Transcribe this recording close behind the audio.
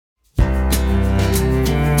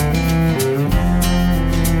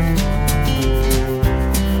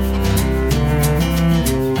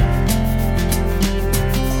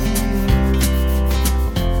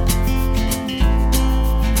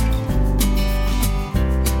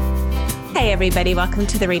Hey everybody, welcome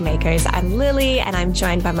to The Remakers. I'm Lily and I'm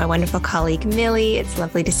joined by my wonderful colleague Millie. It's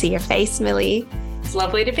lovely to see your face, Millie. It's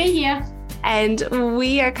lovely to be here. And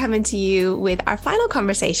we are coming to you with our final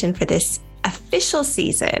conversation for this official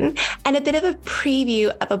season and a bit of a preview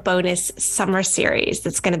of a bonus summer series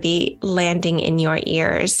that's going to be landing in your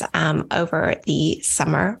ears over the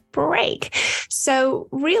summer break. So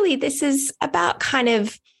really, this is about kind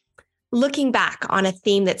of looking back on a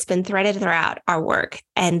theme that's been threaded throughout our work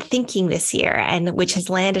and thinking this year, and which has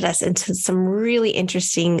landed us into some really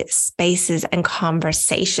interesting spaces and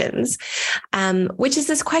conversations, which is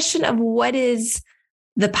this question of what is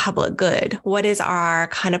the public good? What is our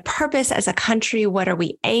kind of purpose as a country? What are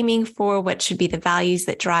we aiming for? What should be the values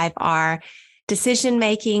that drive our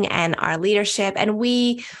decision-making and our leadership? And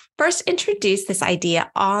we first introduced this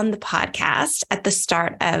idea on the podcast at the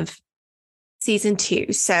start of Season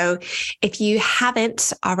 2. So if you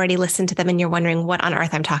haven't already listened to them and you're wondering what on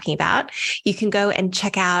earth I'm talking about, you can go and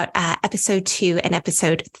check out episode 2 and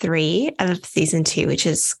episode 3 of Season 2, which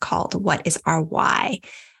is called What is Our Why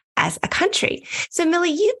as a Country? So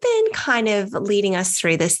Millie, you've been kind of leading us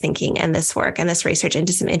through this thinking and this work and this research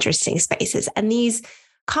into some interesting spaces. And these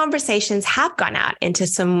conversations have gone out into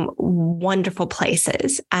some wonderful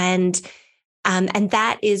places. And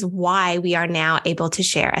that is why we are now able to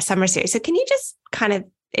share a summer series. So can you just kind of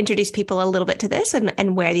introduce people a little bit to this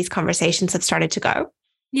and where these conversations have started to go?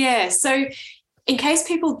 Yeah. So in case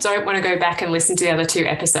people don't want to go back and listen to the other 2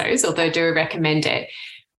 episodes, although do recommend it,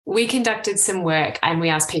 we conducted some work and we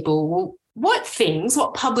asked people, well,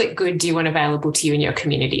 what public good do you want available to you in your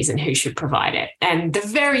communities and who should provide it? And the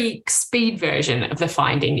very speed version of the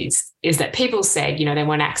finding is that people said, they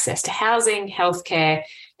want access to housing, healthcare,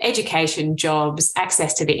 education, jobs,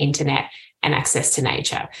 access to the internet, and access to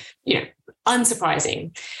nature.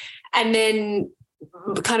 Unsurprising. And then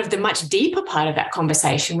kind of the much deeper part of that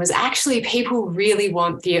conversation was actually people really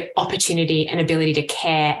want the opportunity and ability to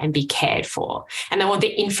care and be cared for. And they want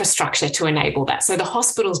the infrastructure to enable that. So the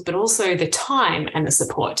hospitals, but also the time and the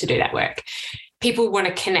support to do that work. People want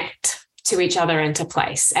to connect to each other and to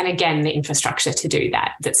place. And again, the infrastructure to do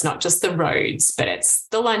that. That's not just the roads, but it's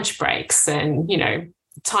the lunch breaks and,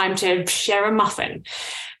 time to share a muffin.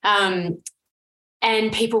 And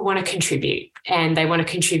people want to contribute, and they want to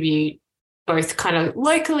contribute both kind of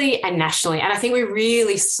locally and nationally. And I think we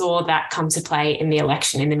really saw that come to play in the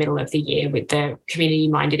election in the middle of the year with the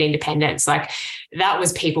community-minded independents. Like that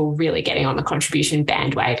was people really getting on the contribution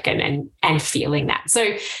bandwagon and feeling that.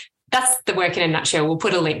 So that's the work in a nutshell. We'll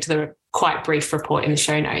put a link to the quite brief report in the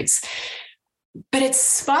show notes. But it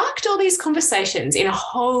sparked all these conversations in a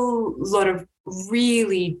whole lot of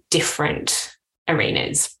really different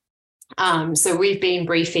arenas. So we've been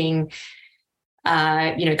briefing,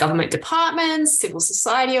 government departments, civil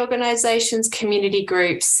society organisations, community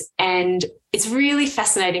groups, and it's really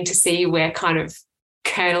fascinating to see where kind of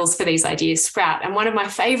kernels for these ideas sprout. And one of my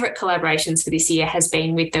favourite collaborations for this year has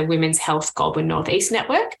been with the Women's Health Goulburn Northeast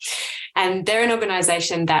Network. And they're an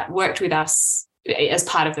organisation that worked with us as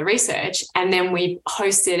part of the research. And then we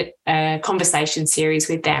hosted a conversation series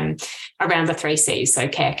with them around the 3 C's, so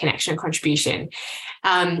care, connection, and contribution.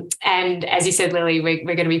 And as you said, Lily, we're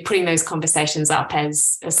going to be putting those conversations up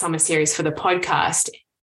as a summer series for the podcast,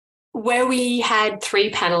 where we had 3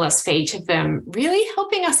 panelists for each of them, really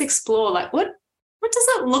helping us explore, like, what does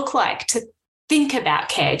it look like to think about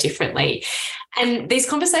care differently? And these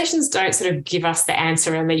conversations don't sort of give us the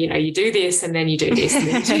answer and then, you do this and then you do this and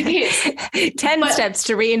then you do this. 10 steps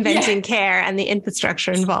to reinventing care and the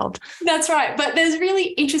infrastructure involved. That's right. But there's really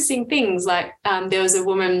interesting things like there was a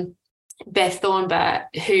woman, Beth Thornber,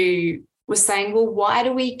 who was saying, well, why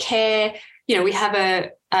do we care? We have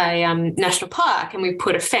a national park and we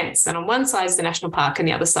put a fence, and on one side is the national park and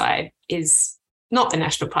the other side is not the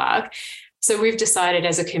national park. So we've decided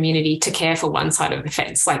as a community to care for one side of the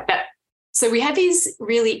fence like that. So we have these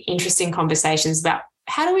really interesting conversations about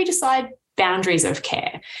how do we decide boundaries of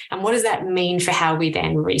care and what does that mean for how we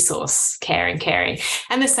then resource care and caring?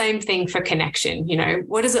 And the same thing for connection.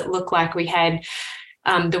 What does it look like? We had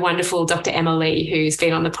the wonderful Dr. Emma Lee, who's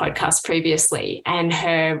been on the podcast previously, and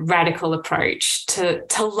her radical approach to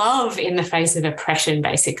love in the face of oppression,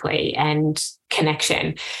 basically, and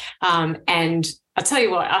connection. And I'll tell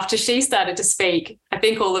you what, after she started to speak, I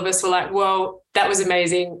think all of us were like, whoa, that was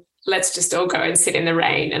amazing. Let's just all go and sit in the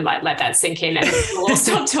rain and let that sink in and we'll all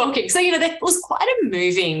stop talking. So, that was quite a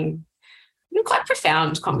moving, quite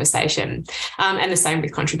profound conversation. And the same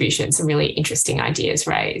with contribution, some really interesting ideas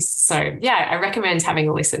raised. So, yeah, I recommend having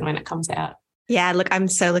a listen when it comes out. Yeah, look, I'm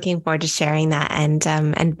so looking forward to sharing that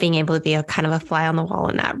and being able to be a kind of a fly on the wall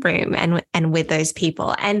in that room and with those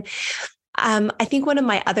people. And I think one of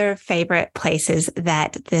my other favorite places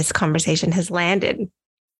that this conversation has landed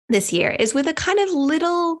this year is with a kind of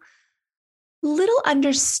little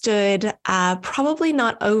understood, probably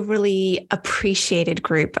not overly appreciated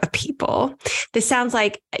group of people. This sounds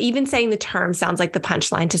like, even saying the term sounds like the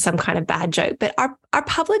punchline to some kind of bad joke, but our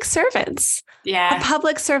public servants. Yeah. Our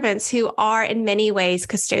public servants who are in many ways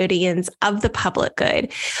custodians of the public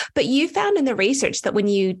good. But you found in the research that when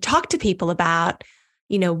you talk to people about,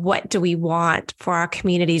 what do we want for our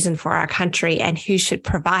communities and for our country and who should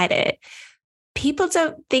provide it, people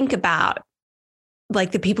don't think about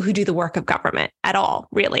like the people who do the work of government at all,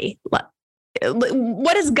 really. What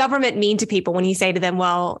does government mean to people when you say to them,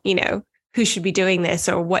 well, who should be doing this,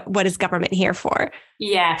 or what is government here for?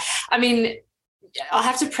 Yeah. I mean, I'll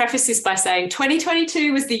have to preface this by saying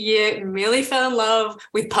 2022 was the year Millie fell in love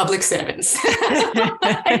with public servants.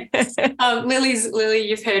 Lily,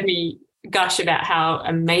 you've heard me gush about how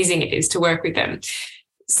amazing it is to work with them.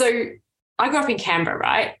 So I grew up in Canberra,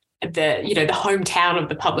 right? The hometown of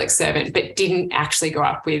the public servant, but didn't actually grow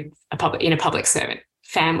up in a public servant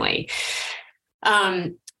family.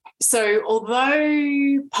 So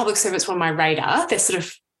although public servants were on my radar, they're sort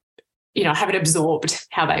of, I haven't absorbed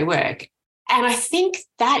how they work. And I think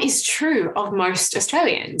that is true of most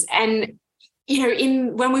Australians. And,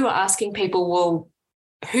 when we were asking people, well,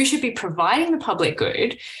 who should be providing the public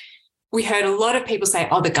good, we heard a lot of people say,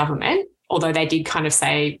 the government, although they did kind of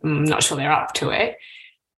say, not sure they're up to it.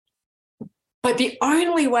 But the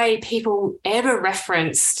only way people ever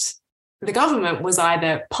referenced the government was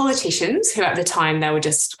either politicians, who at the time they were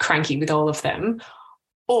just cranky with all of them,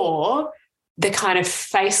 or the kind of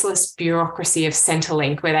faceless bureaucracy of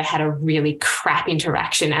Centrelink, where they had a really crap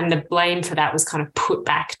interaction, and the blame for that was kind of put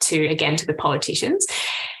back to the politicians.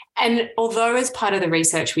 And although as part of the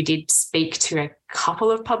research we did speak to a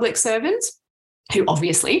couple of public servants who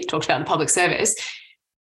obviously talked about the public service,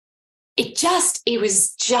 it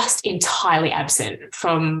was just entirely absent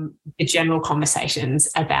from the general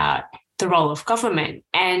conversations about the role of government.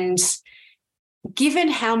 And given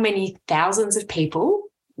how many thousands of people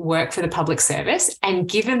work for the public service, and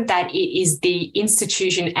given that it is the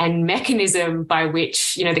institution and mechanism by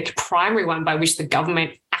which, the primary one by which the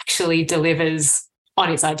government actually delivers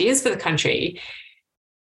on its ideas for the country,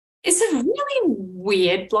 it's a really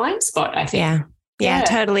weird blind spot, I think. Yeah,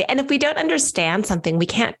 totally. And if we don't understand something, we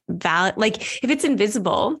can't if it's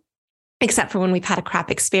invisible, except for when we've had a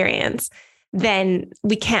crap experience, then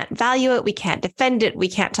we can't value it. We can't defend it. We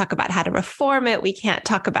can't talk about how to reform it. We can't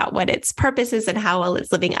talk about what its purpose is and how well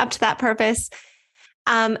it's living up to that purpose.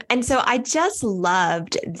 And so I just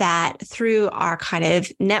loved that through our kind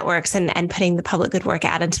of networks and putting the public good work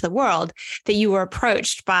out into the world, that you were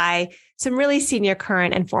approached by some really senior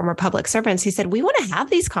current and former public servants who said, we want to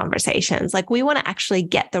have these conversations. Like, we want to actually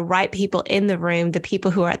get the right people in the room, the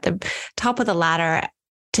people who are at the top of the ladder,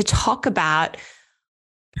 to talk about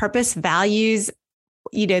purpose, values,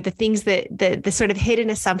 the things that the sort of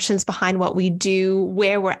hidden assumptions behind what we do,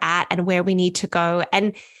 where we're at and where we need to go.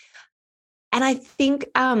 And I think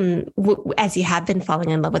as you have been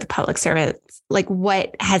falling in love with the public servants, like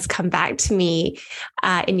what has come back to me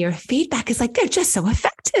in your feedback is like, they're just so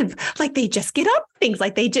effective. Like, they just get on things,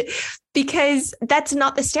 like because that's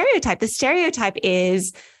not the stereotype. The stereotype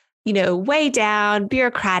is, way down,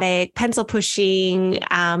 bureaucratic, pencil pushing,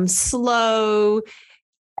 slow,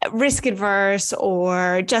 risk adverse,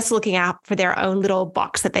 or just looking out for their own little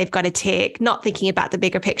box that they've got to tick, not thinking about the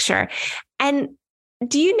bigger picture. And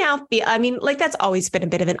do you now feel, that's always been a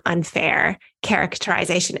bit of an unfair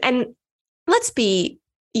characterization. And let's be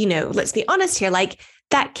honest here, like,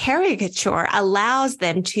 that caricature allows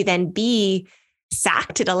them to then be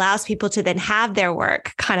sacked. It allows people to then have their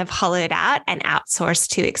work kind of hollowed out and outsourced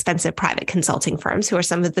to expensive private consulting firms, who are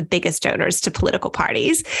some of the biggest donors to political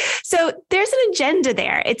parties. So there's an agenda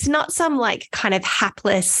there. It's not some like kind of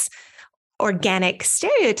hapless organic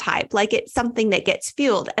stereotype, like it's something that gets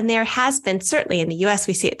fueled. And there has been, certainly in the US,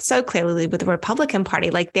 we see it so clearly with the Republican Party,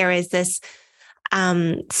 like there is this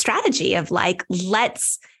strategy of like,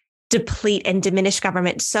 let's deplete and diminish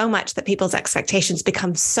government so much that people's expectations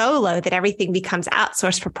become so low that everything becomes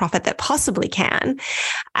outsourced for profit that possibly can.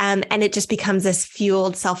 And it just becomes this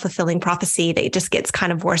fueled, self-fulfilling prophecy that it just gets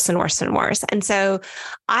kind of worse and worse and worse. And so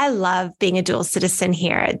I love being a dual citizen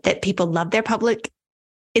here, that people love their public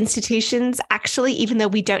institutions, actually, even though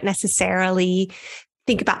we don't necessarily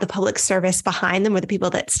think about the public service behind them or the people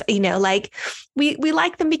that, like we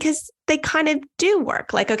like them because they kind of do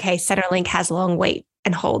work. Like, okay, Centrelink has long wait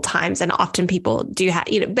and hold times. And often people do have,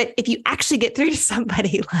 but if you actually get through to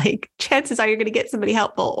somebody, like chances are you're going to get somebody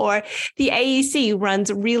helpful. Or the AEC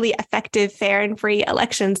runs really effective, fair and free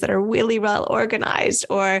elections that are really well organized.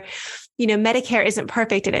 Or, Medicare isn't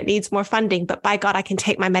perfect and it needs more funding, but by God, I can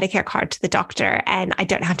take my Medicare card to the doctor and I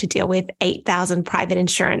don't have to deal with 8,000 private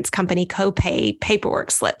insurance company copay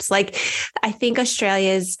paperwork slips. Like, I think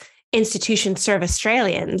Australia's institutions serve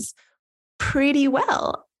Australians pretty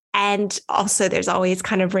well. And also there's always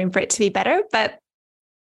kind of room for it to be better. But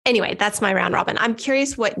anyway, that's my round robin. I'm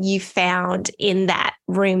curious what you found in that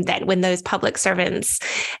room then when those public servants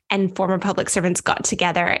and former public servants got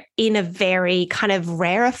together in a very kind of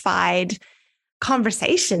rarefied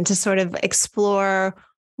conversation to sort of explore,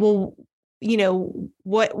 well,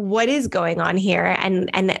 what is going on here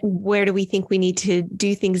and where do we think we need to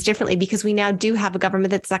do things differently? Because we now do have a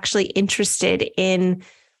government that's actually interested in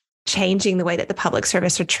changing the way that the public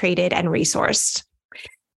service are treated and resourced.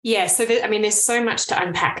 Yeah. So, there's so much to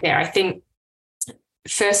unpack there. I think,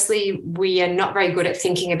 firstly, we are not very good at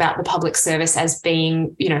thinking about the public service as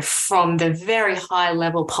being, from the very high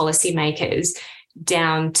level policymakers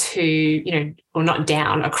down to, or not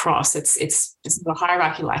down, across. It's a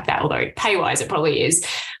hierarchy like that, although pay-wise it probably is,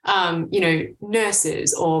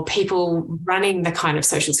 nurses or people running the kind of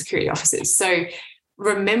social security offices. So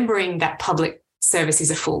remembering that public service is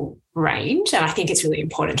a full range, and I think it's really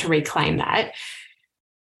important to reclaim that.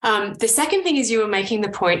 The second thing is you were making the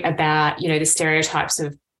point about, the stereotypes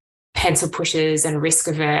of pencil pushers and risk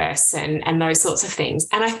averse and those sorts of things.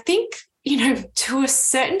 And I think, to a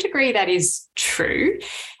certain degree that is true.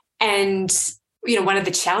 And, one of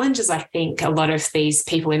the challenges I think a lot of these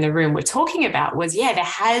people in the room were talking about was,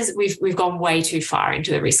 we've gone way too far into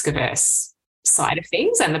the risk averse side of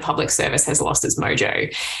things and the public service has lost its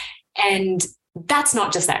mojo. And that's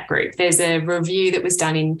not just that group. There's a review that was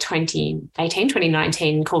done in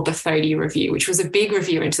 2019 called the 30 Review, which was a big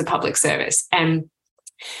review into the public service. And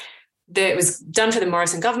it was done for the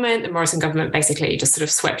Morrison government. The Morrison government basically just sort of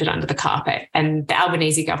swept it under the carpet. And the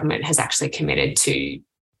Albanese government has actually committed to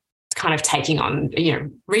kind of taking on,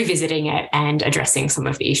 revisiting it and addressing some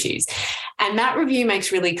of the issues. And that review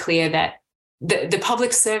makes really clear that the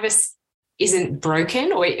public service isn't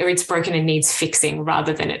broken or it's broken and needs fixing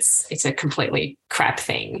rather than it's a completely crap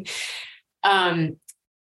thing. And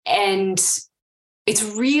it's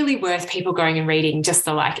really worth people going and reading just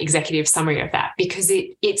the executive summary of that because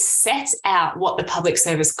it sets out what the public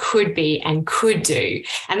service could be and could do.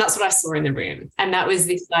 And that's what I saw in the room. And that was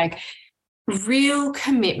this real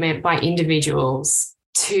commitment by individuals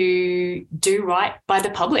to do right by the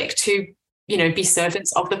public, to, be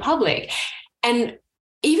servants of the public. And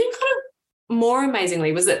even kind of more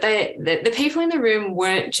amazingly was that the people in the room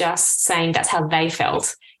weren't just saying that's how they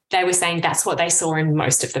felt. They were saying that's what they saw in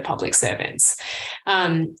most of the public servants.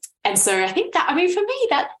 And so I think that, for me,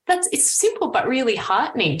 it's simple but really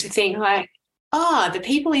heartening to think the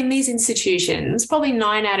people in these institutions, probably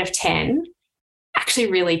 9 out of 10,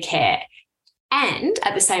 actually really care. And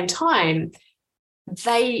at the same time,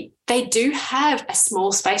 they do have a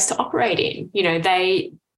small space to operate in.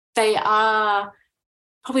 They are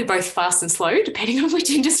probably both fast and slow, depending on which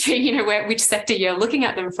industry, which sector you're looking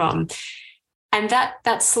at them from. And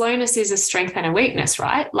that slowness is a strength and a weakness,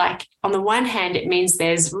 right? On the one hand, it means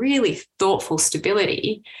there's really thoughtful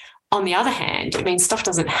stability. On the other hand, it means stuff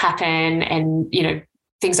doesn't happen and,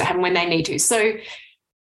 things don't happen when they need to. So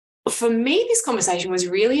for me, this conversation was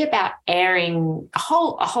really about airing a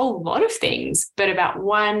whole lot of things, but about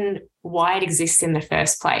one, why it exists in the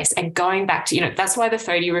first place and going back to, that's why the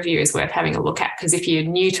 30 Review is worth having a look at, because if you're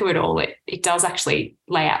new to it all, it does actually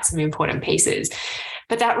lay out some important pieces.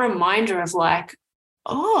 But that reminder of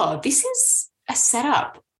this is a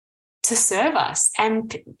setup to serve us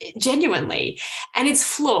and genuinely, and it's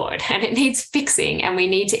flawed and it needs fixing, and we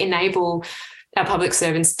need to enable our public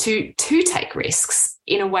servants to take risks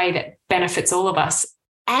in a way that benefits all of us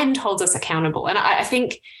and holds us accountable. And I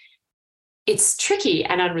think it's tricky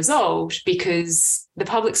and unresolved because the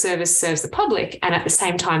public service serves the public and at the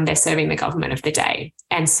same time they're serving the government of the day.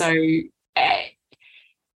 And so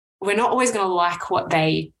we're not always going to like what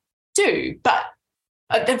they do, but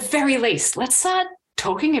at the very least, let's start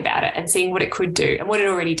talking about it and seeing what it could do and what it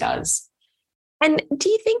already does. And do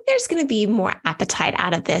you think there's going to be more appetite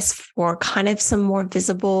out of this for kind of some more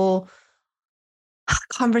visible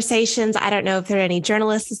conversations? I don't know if there are any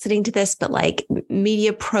journalists listening to this, but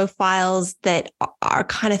media profiles that are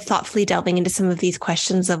kind of thoughtfully delving into some of these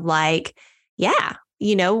questions of what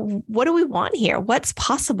do we want here? What's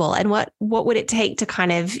possible? And what would it take to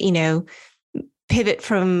kind of, pivot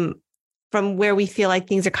from from where we feel like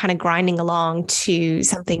things are kind of grinding along to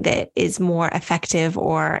something that is more effective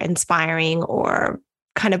or inspiring or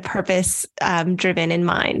kind of purpose driven in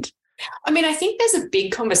mind? I mean, I think there's a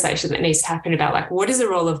big conversation that needs to happen about like, what is the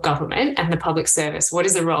role of government and the public service? What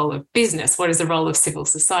is the role of business? What is the role of civil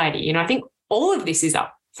society? You know, I think all of this is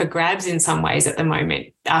up for grabs in some ways at the moment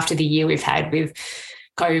after the year we've had with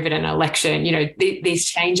COVID and election. You know, these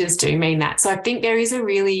changes do mean that. So I think there is a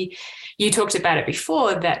really, you talked about it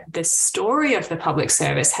before, that the story of the public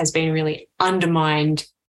service has been really undermined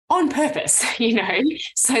on purpose, you know,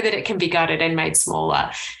 so that it can be gutted and made smaller.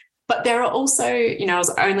 But there are also, you know, I was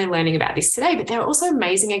only learning about this today, but there are also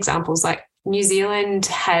amazing examples. Like New Zealand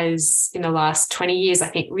has, in the last 20 years, I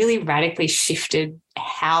think, really radically shifted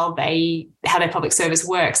how their public service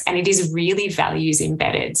works. And it is really values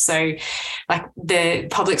embedded. So like the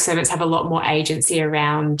public servants have a lot more agency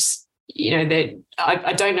around, you know,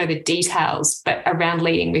 I don't know the details, but around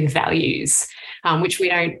leading with values, which we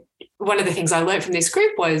don't. One of the things I learned from this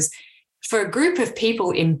group was, for a group of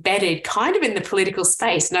people embedded kind of in the political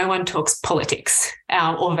space, no one talks politics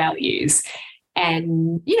or values.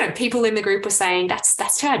 And, you know, people in the group were saying that's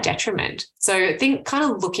to our detriment. So I think kind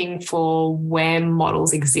of looking for where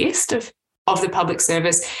models exist of the public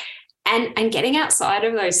service and getting outside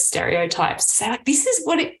of those stereotypes to say, like, this is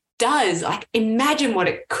what it does. Like, imagine what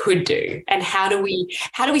it could do. And how do we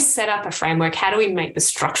set up a framework? How do we make the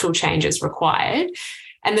structural changes required?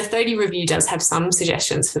 And the 30 review does have some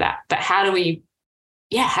suggestions for that. But how do we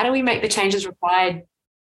make the changes required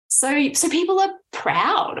so people are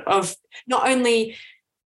proud of not only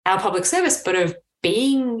our public service, but of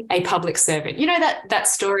being a public servant? You know, that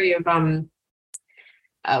story of when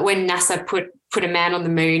NASA put a man on the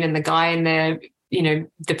moon, and the guy in the, you know,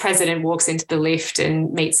 the president walks into the lift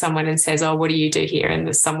and meets someone and says, "Oh, what do you do here?"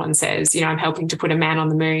 And someone says, "You know, I'm helping to put a man on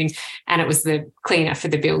the moon." And it was the cleaner for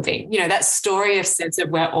the building. You know, that story of sense that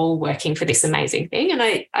we're all working for this amazing thing. And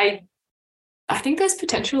I think there's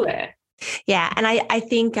potential there. Yeah. And I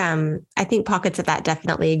think pockets of that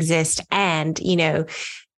definitely exist. And, you know,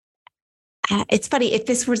 it's funny, if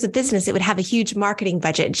this was a business, it would have a huge marketing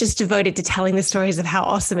budget just devoted to telling the stories of how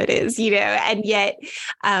awesome it is, you know, and yet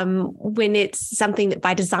when it's something that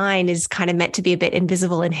by design is kind of meant to be a bit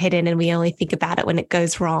invisible and hidden, and we only think about it when it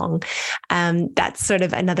goes wrong, that's sort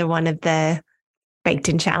of another one of the baked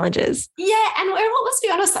in challenges. Yeah. And let's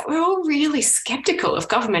be honest, like, we're all really skeptical of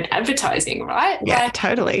government advertising, right? Yeah, like,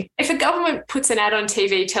 totally. If a government puts an ad on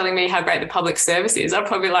TV telling me how great the public service is, I'll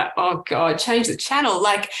probably be like, oh God, change the channel.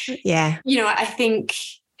 Like, yeah, you know, I think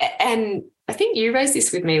you raised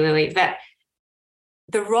this with me, Lily, that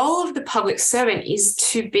the role of the public servant is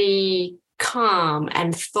to be calm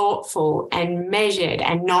and thoughtful and measured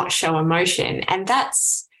and not show emotion. And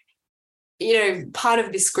that's, you know, part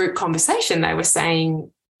of this group conversation. They were saying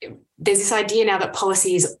there's this idea now that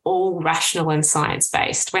policy is all rational and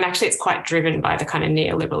science-based, when actually it's quite driven by the kind of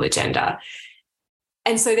neoliberal agenda.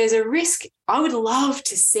 And so there's a risk. I would love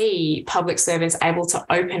to see public servants able to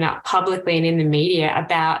open up publicly and in the media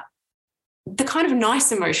about the kind of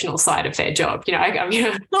nice emotional side of their job. You know,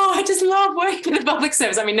 I just love working in the public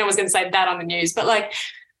service. I mean, no one's going to say that on the news, but like,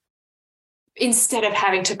 instead of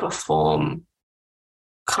having to perform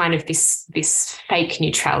kind of this fake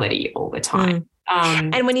neutrality all the time.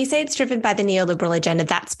 And when you say it's driven by the neoliberal agenda,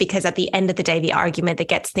 that's because at the end of the day, the argument that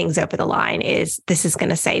gets things over the line is this is going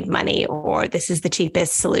to save money, or this is the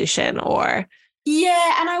cheapest solution, or.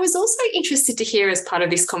 Yeah. And I was also interested to hear, as part of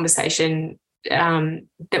this conversation that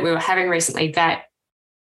we were having recently, that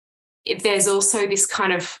if there's also this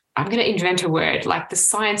kind of, I'm going to invent a word, like the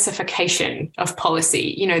scientification of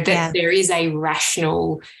policy, you know, that there is a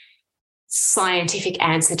rational scientific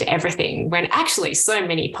answer to everything, when actually so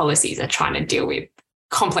many policies are trying to deal with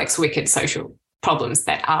complex, wicked social problems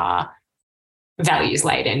that are values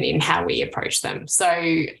laden in how we approach them. So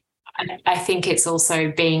I think it's also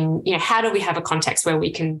being, you know, how do we have a context where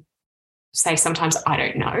we can say sometimes, I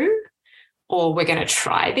don't know, or we're going to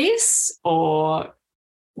try this, or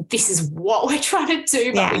this is what we're trying to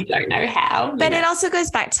do, but we don't know how. But it also goes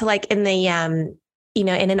back to, like, in the you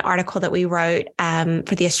know, in an article that we wrote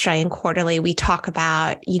for the Australian Quarterly, we talk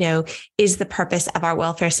about, you know, is the purpose of our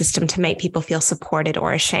welfare system to make people feel supported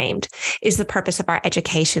or ashamed? Is the purpose of our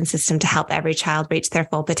education system to help every child reach their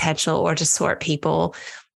full potential, or to sort people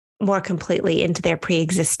more completely into their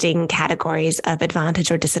pre-existing categories of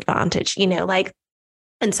advantage or disadvantage? You know, like,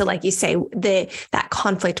 And so, like you say, that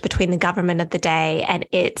conflict between the government of the day and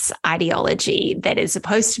its ideology that is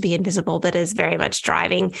supposed to be invisible, that is very much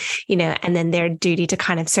driving, and then their duty to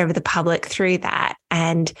kind of serve the public through that.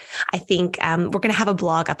 And I think we're going to have a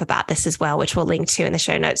blog up about this as well, which we'll link to in the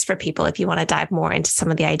show notes for people if you want to dive more into some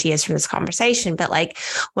of the ideas from this conversation. But like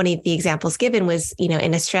one of the examples given was,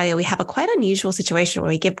 in Australia, we have a quite unusual situation where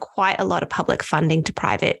we give quite a lot of public funding to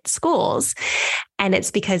private schools. And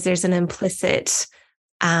it's because there's an implicit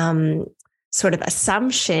sort of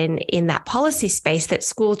assumption in that policy space that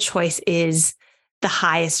school choice is the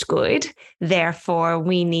highest good. Therefore,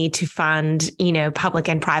 we need to fund, public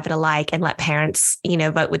and private alike, and let parents,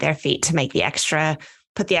 vote with their feet to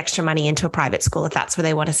put the extra money into a private school if that's where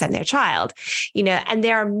they want to send their child. And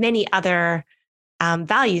there are many other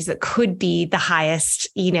values that could be the highest,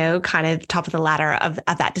 kind of top of the ladder of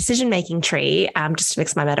that decision-making tree. Just to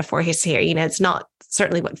mix my metaphors here, it's not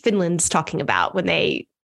certainly what Finland's talking about when they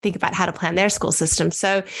think about how to plan their school system.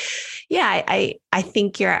 So yeah, I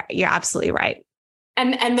think you're absolutely right.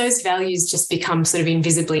 And those values just become sort of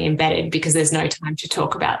invisibly embedded because there's no time to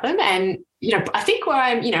talk about them. And, I think where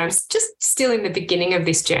I'm, just still in the beginning of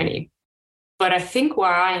this journey, but I think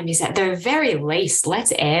where I am is at the very least,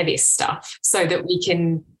 let's air this stuff so that we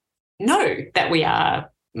can know that we are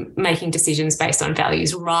making decisions based on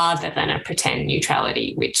values rather than a pretend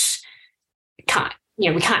neutrality, which we can't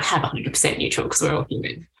have 100% neutral because we're all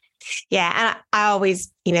human. Yeah. And I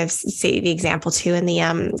always, see the example too in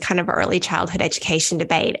the kind of early childhood education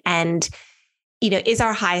debate. And, is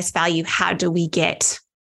our highest value, how do we get,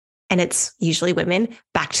 and it's usually women,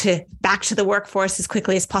 back to the workforce as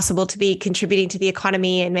quickly as possible to be contributing to the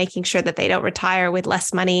economy and making sure that they don't retire with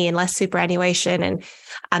less money and less superannuation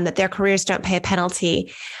and that their careers don't pay a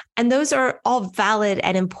penalty. And those are all valid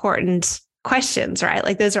and important questions, right?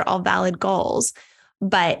 Like those are all valid goals.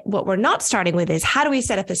 But what we're not starting with is how do we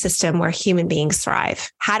set up a system where human beings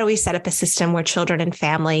thrive? How do we set up a system where children and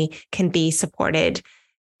family can be supported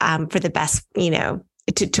for the best,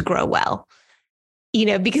 to grow well?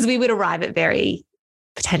 Because we would arrive at very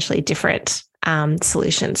potentially different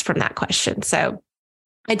solutions from that question. So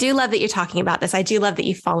I do love that you're talking about this. I do love that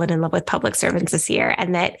you've fallen in love with public servants this year,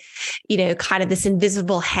 and that, kind of this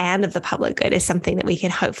invisible hand of the public good is something that we can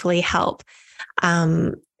hopefully help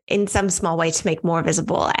in some small way to make more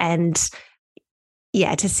visible and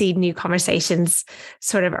to see new conversations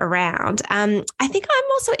sort of around. I think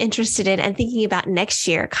I'm also interested in and thinking about next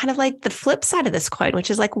year, kind of like the flip side of this coin, which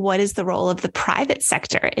is like, what is the role of the private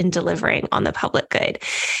sector in delivering on the public good?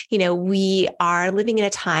 We are living in a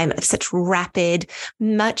time of such rapid,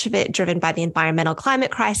 much of it driven by the environmental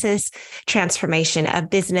climate crisis, transformation of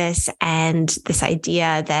business, and this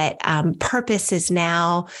idea that purpose is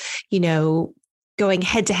now, going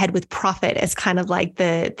head to head with profit as kind of like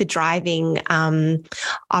the driving,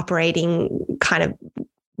 operating kind of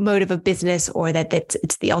motive of business, or that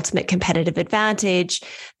it's the ultimate competitive advantage.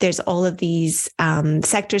 There's all of these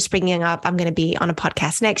sectors springing up. I'm going to be on a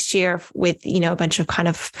podcast next year with, a bunch of kind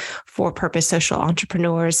of for-purpose social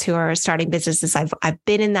entrepreneurs who are starting businesses. I've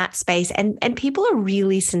been in that space, and people are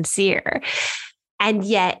really sincere. And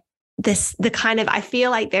yet I feel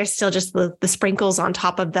like there's still just the sprinkles on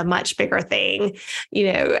top of the much bigger thing,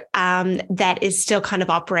 that is still kind of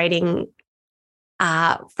operating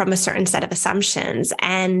from a certain set of assumptions.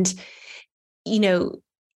 And,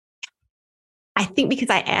 I think because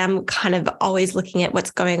I am kind of always looking at what's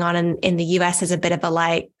going on in the US as a bit of a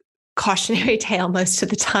like cautionary tale most of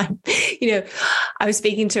the time. I was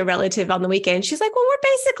speaking to a relative on the weekend. She's like, well, we're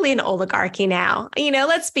basically an oligarchy now.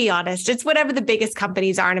 Let's be honest. It's whatever the biggest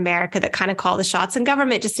companies are in America that kind of call the shots, and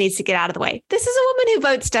government just needs to get out of the way. This is a woman who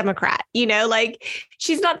votes Democrat, like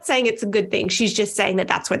she's not saying it's a good thing. She's just saying that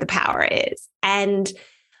that's where the power is. And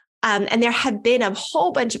there have been a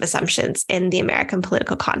whole bunch of assumptions in the American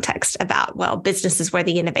political context about, well, business is where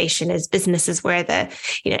the innovation is. Business is where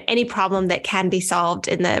any problem that can be solved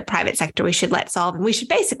in the private sector, we should let solve. And we should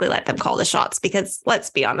basically let them call the shots because,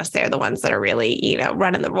 let's be honest, they're the ones that are really,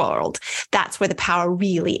 running the world. That's where the power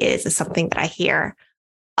really is something that I hear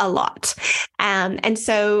a lot. And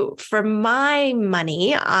so for my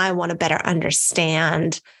money, I want to better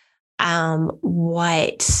understand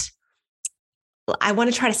what I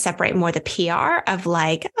want to try to separate more the PR of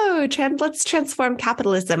like, let's transform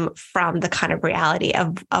capitalism from the kind of reality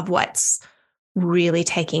of what's really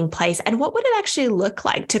taking place. And what would it actually look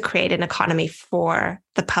like to create an economy for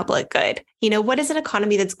the public good? What is an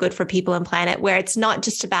economy that's good for people and planet, where it's not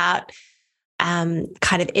just about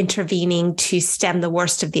kind of intervening to stem the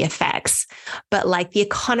worst of the effects, but like the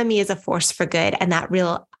economy is a force for good, and that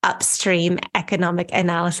real upstream economic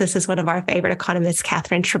analysis, as one of our favorite economists,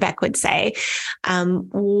 Catherine Trebek, would say.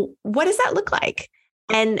 What does that look like?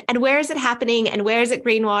 And where is it happening? And where is it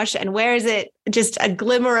greenwash? And where is it just a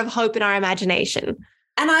glimmer of hope in our imagination?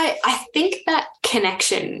 And I think that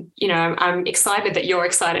connection, I'm excited that you're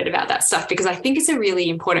excited about that stuff, because I think it's a really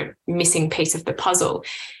important missing piece of the puzzle.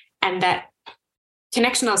 And that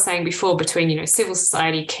connection I was saying before between, civil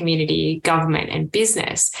society, community, government, and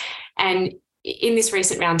business. And in this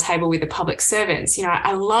recent roundtable with the public servants,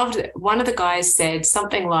 I loved one of the guys said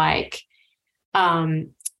something like,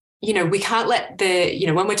 we can't let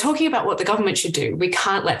when we're talking about what the government should do, we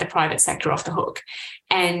can't let the private sector off the hook.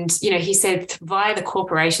 And, he said via the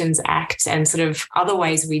Corporations Act and sort of other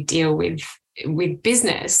ways we deal with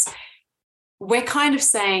business, we're kind of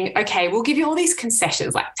saying, okay, we'll give you all these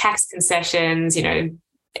concessions like tax concessions,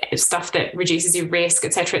 stuff that reduces your risk,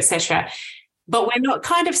 et cetera, but we're not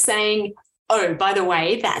kind of saying, oh, by the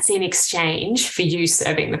way, that's in exchange for you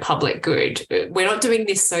serving the public good. We're not doing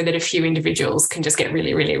this so that a few individuals can just get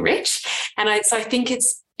really, really rich. And so I think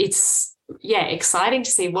it's exciting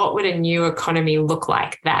to see what would a new economy look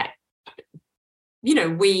like that,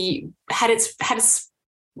 we had its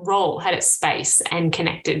role, had its space, and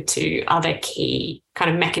connected to other key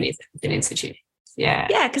kind of mechanisms and institutions. Yeah.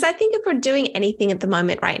 Yeah. Because I think if we're doing anything at the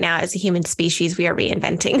moment right now as a human species, we are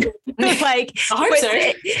reinventing. I hope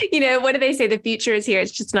so. What do they say? The future is here.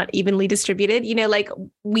 It's just not evenly distributed.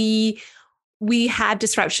 We have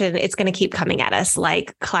disruption. It's going to keep coming at us.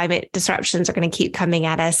 Like climate disruptions are going to keep coming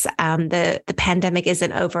at us. The pandemic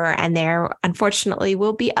isn't over, and there unfortunately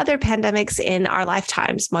will be other pandemics in our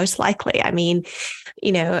lifetimes, most likely. I mean,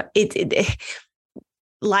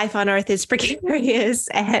 life on Earth is precarious,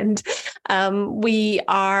 and we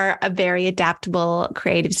are a very adaptable,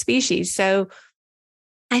 creative species. So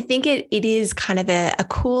I think it is kind of a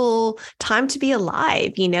cool time to be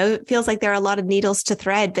alive. It feels like there are a lot of needles to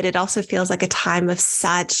thread, but it also feels like a time of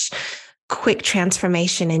such quick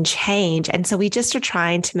transformation and change. And so we just are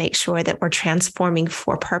trying to make sure that we're transforming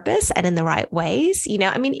for purpose and in the right ways.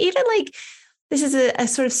 Even like, this is a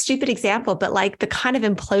sort of stupid example, but like the kind of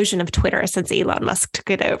implosion of Twitter since Elon Musk took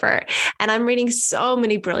it over. And I'm reading so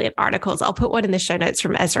many brilliant articles. I'll put one in the show notes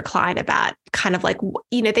from Ezra Klein about kind of like,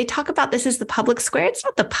 they talk about this as the public square. It's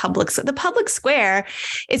not the public. So the public square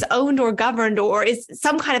is owned or governed or is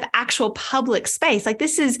some kind of actual public space. Like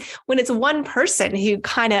this is when it's one person who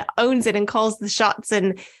kind of owns it and calls the shots,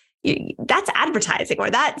 and that's advertising,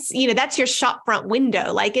 or that's your shop front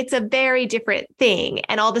window. Like it's a very different thing,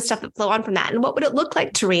 and all the stuff that flow on from that. And what would it look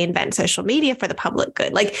like to reinvent social media for the public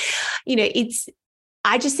good? Like,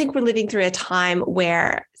 I just think we're living through a time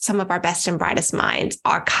where some of our best and brightest minds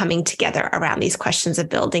are coming together around these questions of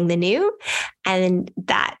building the new. And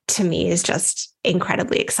that to me is just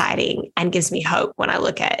incredibly exciting and gives me hope when I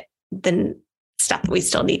look at the stuff that we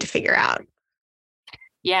still need to figure out.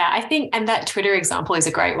 Yeah, I think, and that Twitter example is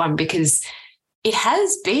a great one because it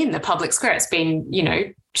has been the public square. It's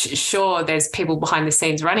been, sure, there's people behind the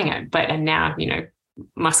scenes running it, and now,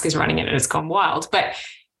 Musk is running it and it's gone wild. But,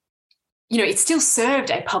 it still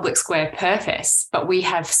served a public square purpose, but we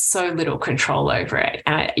have so little control over it.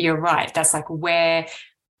 And you're right. That's like where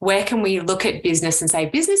can we look at business and say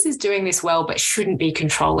business is doing this well, but shouldn't be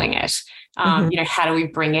controlling it? How do we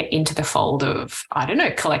bring it into the fold of, I don't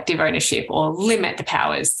know, collective ownership, or limit the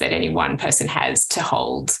powers that any one person has to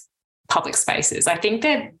hold public spaces? I think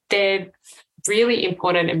that they're really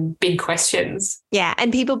important and big questions. Yeah.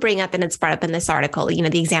 And people bring up, and it's brought up in this article,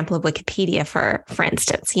 the example of Wikipedia, for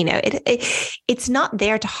instance, it's not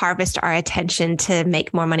there to harvest our attention to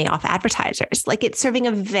make more money off advertisers. Like it's serving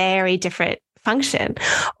a very different function.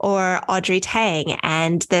 Or Audrey Tang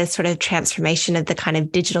and the sort of transformation of the kind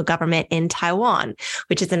of digital government in Taiwan,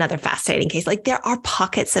 which is another fascinating case. Like there are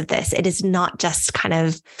pockets of this. It is not just kind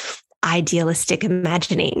of idealistic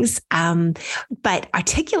imaginings, but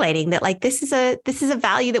articulating that like this is a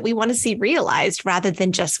value that we want to see realized, rather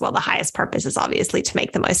than just, well, the highest purpose is obviously to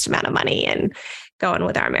make the most amount of money and go on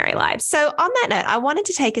with our merry lives. So on that note, I wanted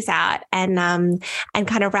to take us out and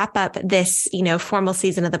kind of wrap up this formal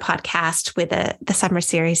season of the podcast with the summer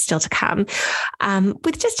series still to come,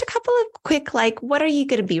 with just a couple of quick, like, what are you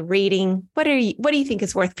going to be reading? What do you think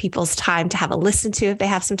is worth people's time to have a listen to if they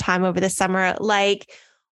have some time over the summer? Like,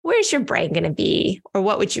 where's your brain going to be, or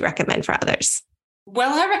what would you recommend for others?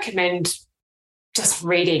 Well, I recommend just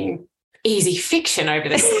reading easy fiction over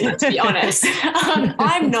the summer, to be honest.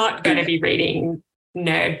 I'm not going to be reading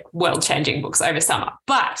nerd world-changing books over summer,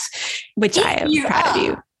 but which I am proud of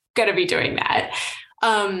you. Going to be doing that.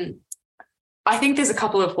 I think there's a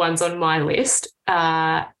couple of ones on my list.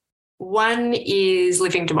 One is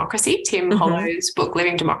Living Democracy, Tim Hollow's book,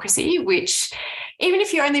 Living Democracy, which even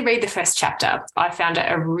if you only read the first chapter, I found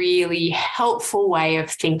it a really helpful way of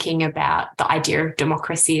thinking about the idea of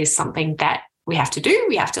democracy as something that we have to do,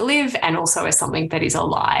 we have to live, and also as something that is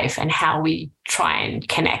alive, and how we try and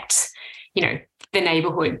connect, the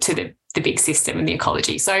neighborhood to the big system and the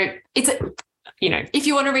ecology. So it's, if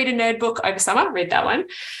you want to read a nerd book over summer, read that one.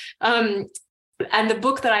 And the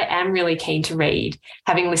book that I am really keen to read,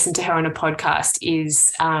 having listened to her on a podcast,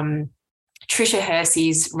 is Tricia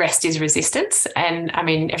Hersey's Rest is Resistance. And I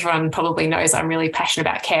mean, everyone probably knows I'm really passionate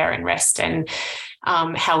about care and rest and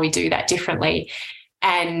how we do that differently.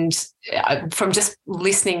 And from just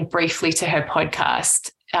listening briefly to her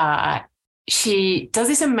podcast, she does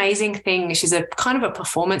this amazing thing. She's a kind of a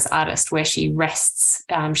performance artist where she rests.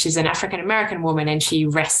 She's an African-American woman, and she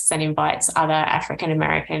rests and invites other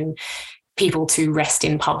African-American people to rest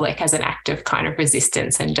in public as an act of kind of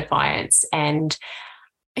resistance and defiance. And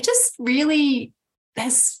it just really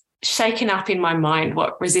has shaken up in my mind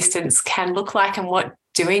what resistance can look like and what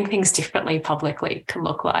doing things differently publicly can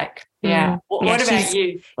look like. Yeah. What about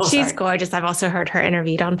you? She's gorgeous. I've also heard her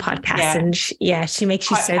interviewed on podcasts, and she makes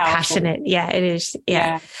you so passionate. Yeah, it is.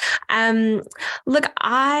 Yeah. Look,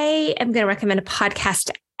 I am going to recommend a podcast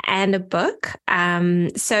and a book.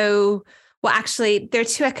 Well, actually, there are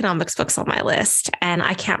 2 economics books on my list, and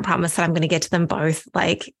I can't promise that I'm going to get to them both,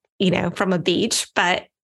 from a beach, but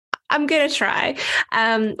I'm going to try.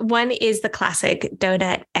 One is the classic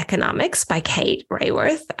Donut Economics by Kate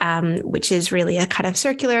Raworth, which is really a kind of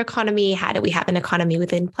circular economy. How do we have an economy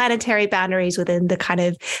within planetary boundaries, within the kind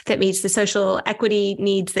of that meets the social equity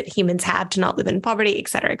needs that humans have to not live in poverty, et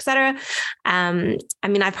cetera, et cetera. I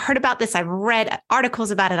mean, I've heard about this. I've read articles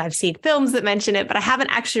about it. I've seen films that mention it, but I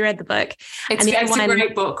haven't actually read the book. It's a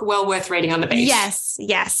great book, well worth reading on the beach.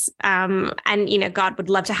 Yes. And, God would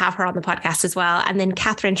love to have her on the podcast as well. And then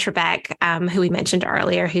Catherine Trebeck, who we mentioned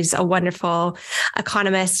earlier, who's a wonderful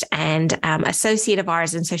economist and associate of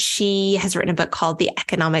ours. And so she has written a book called The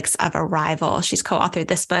Economics of Arrival. She's co-authored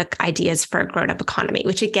this book, Ideas for a Grown-Up Economy,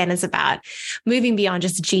 which again is about moving beyond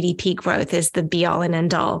just GDP growth as the be-all and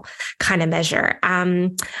end-all kind of measure.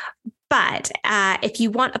 But if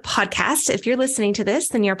you want a podcast, if you're listening to this,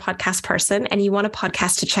 then you're a podcast person and you want a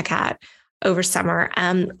podcast to check out over summer.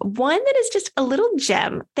 One that is just a little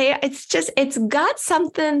gem. It's got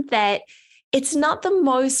something that it's not the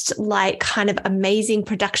most kind of amazing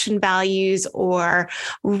production values or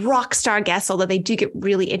rock star guests, although they do get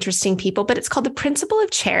really interesting people, but it's called The Principle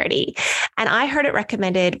of Charity. And I heard it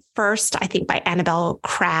recommended first, I think, by Annabelle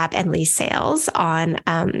Crabb and Lee Sales on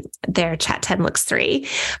their Chat 10 Looks 3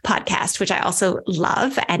 podcast, which I also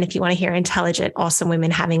love. And if you want to hear intelligent, awesome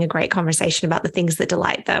women having a great conversation about the things that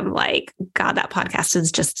delight them, God, that podcast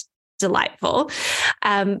is just delightful.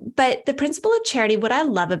 But The Principle of Charity, what I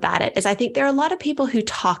love about it is I think there are a lot of people who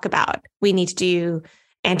talk about we need to do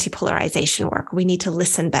anti-polarization work. We need to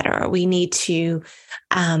listen better. We need to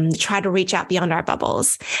try to reach out beyond our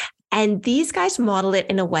bubbles. And these guys model it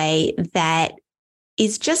in a way that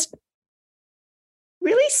is just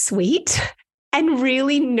really sweet and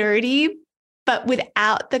really nerdy, but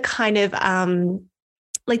without the kind of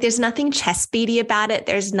there's nothing chest beaty about it.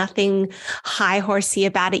 There's nothing high horsey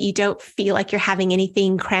about it. You don't feel like you're having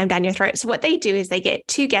anything crammed down your throat. So what they do is they get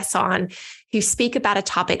 2 guests on who speak about a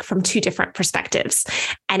topic from 2 different perspectives.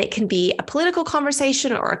 And it can be a political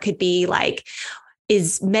conversation, or it could be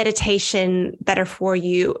is meditation better for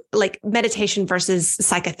you? Meditation versus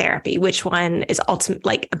psychotherapy, which one is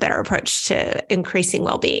ultimately a better approach to increasing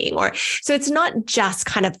well-being? So it's not just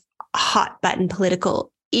kind of hot button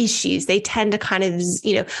political issues. They tend to kind of,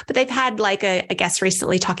 but they've had a guest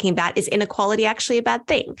recently talking about, is inequality actually a bad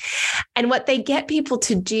thing? And what they get people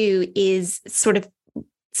to do is sort of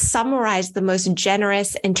summarize the most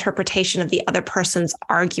generous interpretation of the other person's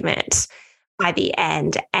argument by the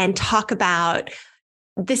end and talk about,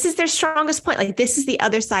 this is their strongest point. This is the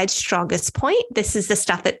other side's strongest point. This is the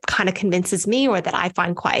stuff that kind of convinces me or that I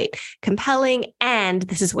find quite compelling. And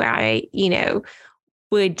this is where I,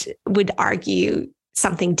 would argue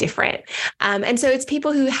something different. And so it's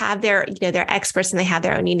people who have they're experts and they have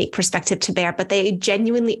their own unique perspective to bear, but they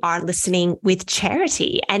genuinely are listening with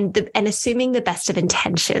charity and assuming the best of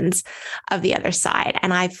intentions of the other side.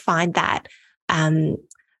 And I find that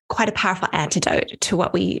quite a powerful antidote to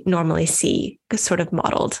what we normally see sort of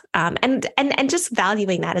modeled, and just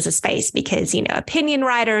valuing that as a space, because, opinion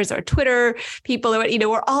writers or Twitter people, or,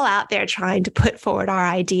 we're all out there trying to put forward our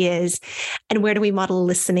ideas, and where do we model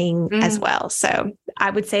listening as well? So I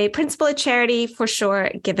would say Principle of Charity for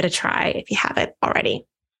sure. Give it a try if you haven't already.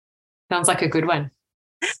 Sounds like a good one.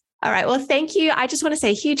 All right. Well, thank you. I just want to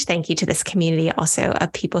say a huge thank you to this community also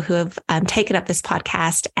of people who have taken up this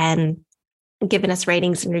podcast and given us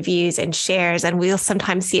ratings and reviews and shares. And we'll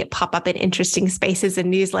sometimes see it pop up in interesting spaces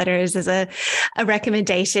and newsletters as a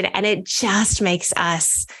recommendation. And it just makes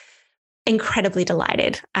us incredibly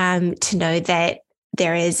delighted to know that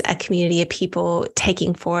there is a community of people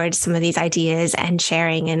taking forward some of these ideas and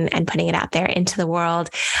sharing and putting it out there into the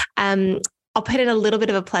world. I'll put in a little bit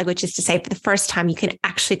of a plug, which is to say for the first time, you can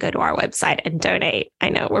actually go to our website and donate. I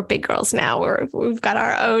know we're big girls now. We've got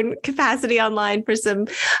our own capacity online for some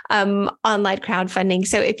online crowdfunding.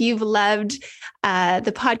 So if you've loved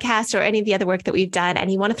the podcast or any of the other work that we've done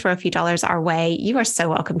and you want to throw a few dollars our way, you are so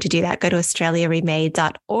welcome to do that. Go to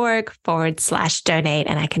australiaremade.org/donate,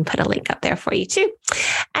 and I can put a link up there for you too.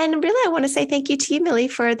 And really, I want to say thank you to you, Millie,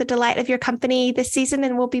 for the delight of your company this season.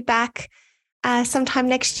 And we'll be back sometime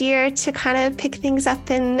next year to kind of pick things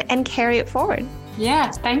up and carry it forward.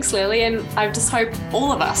 Yeah, thanks, Lily. And I just hope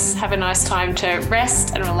all of us have a nice time to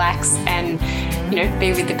rest and relax and,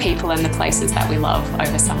 be with the people and the places that we love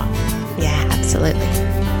over summer. Yeah, absolutely.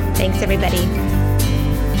 Thanks, everybody.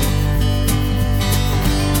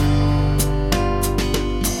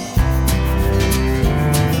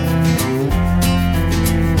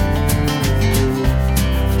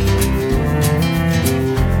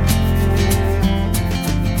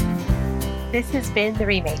 This has been The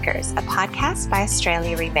Remakers, a podcast by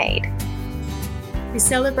Australia Remade. We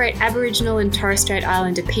celebrate Aboriginal and Torres Strait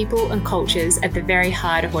Islander people and cultures at the very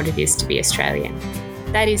heart of what it is to be Australian.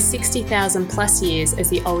 That is 60,000 plus years as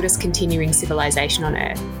the oldest continuing civilization on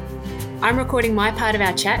Earth. I'm recording my part of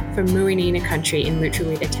our chat from Muwinina country in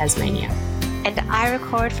Lutruwita, Tasmania. And I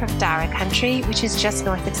record from Dara country, which is just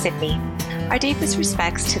north of Sydney. Our deepest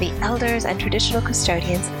respects to the elders and traditional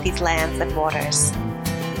custodians of these lands and waters.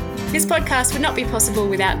 This podcast would not be possible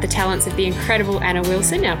without the talents of the incredible Anna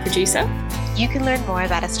Wilson, our producer. You can learn more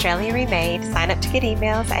about Australia Remade, sign up to get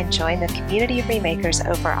emails, and join the community of remakers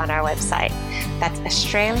over on our website. That's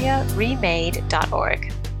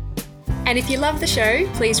australiaremade.org. And if you love the show,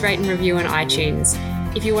 please rate and review on iTunes.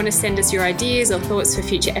 If you want to send us your ideas or thoughts for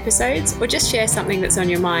future episodes, or just share something that's on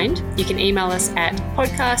your mind, you can email us at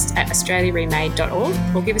podcast@australiaremade.org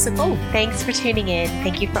or give us a call. Thanks for tuning in.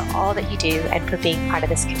 Thank you for all that you do and for being part of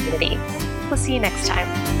this community. We'll see you next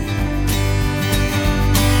time.